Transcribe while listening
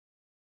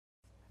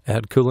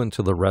Add coolant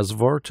to the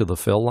reservoir to the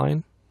fill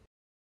line.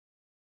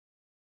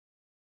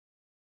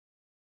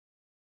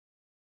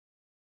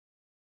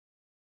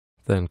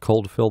 Then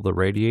cold fill the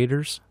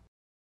radiators.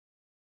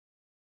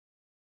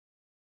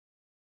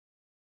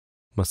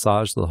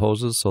 Massage the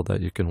hoses so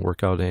that you can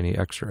work out any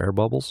extra air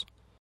bubbles.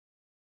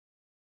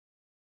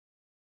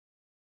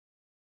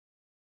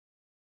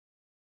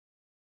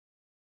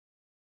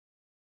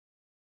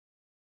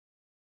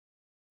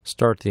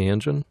 Start the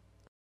engine.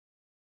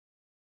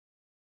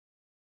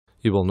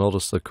 You will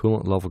notice the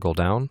coolant level go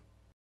down.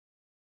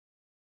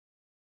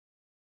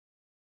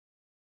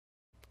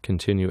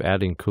 Continue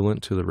adding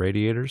coolant to the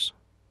radiators.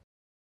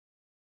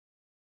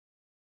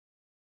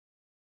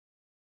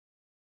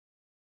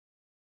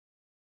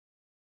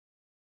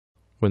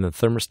 When the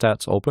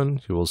thermostat's open,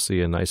 you will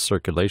see a nice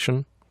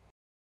circulation.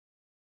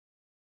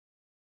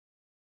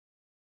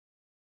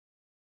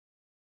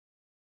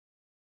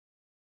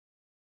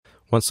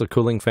 Once the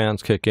cooling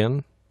fans kick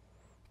in,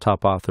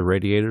 top off the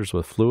radiators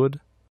with fluid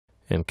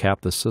and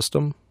cap the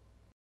system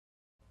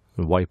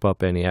and wipe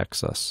up any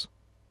excess.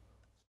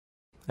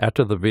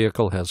 After the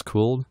vehicle has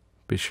cooled,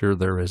 be sure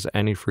there is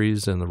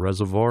antifreeze in the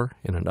reservoir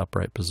in an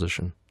upright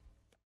position.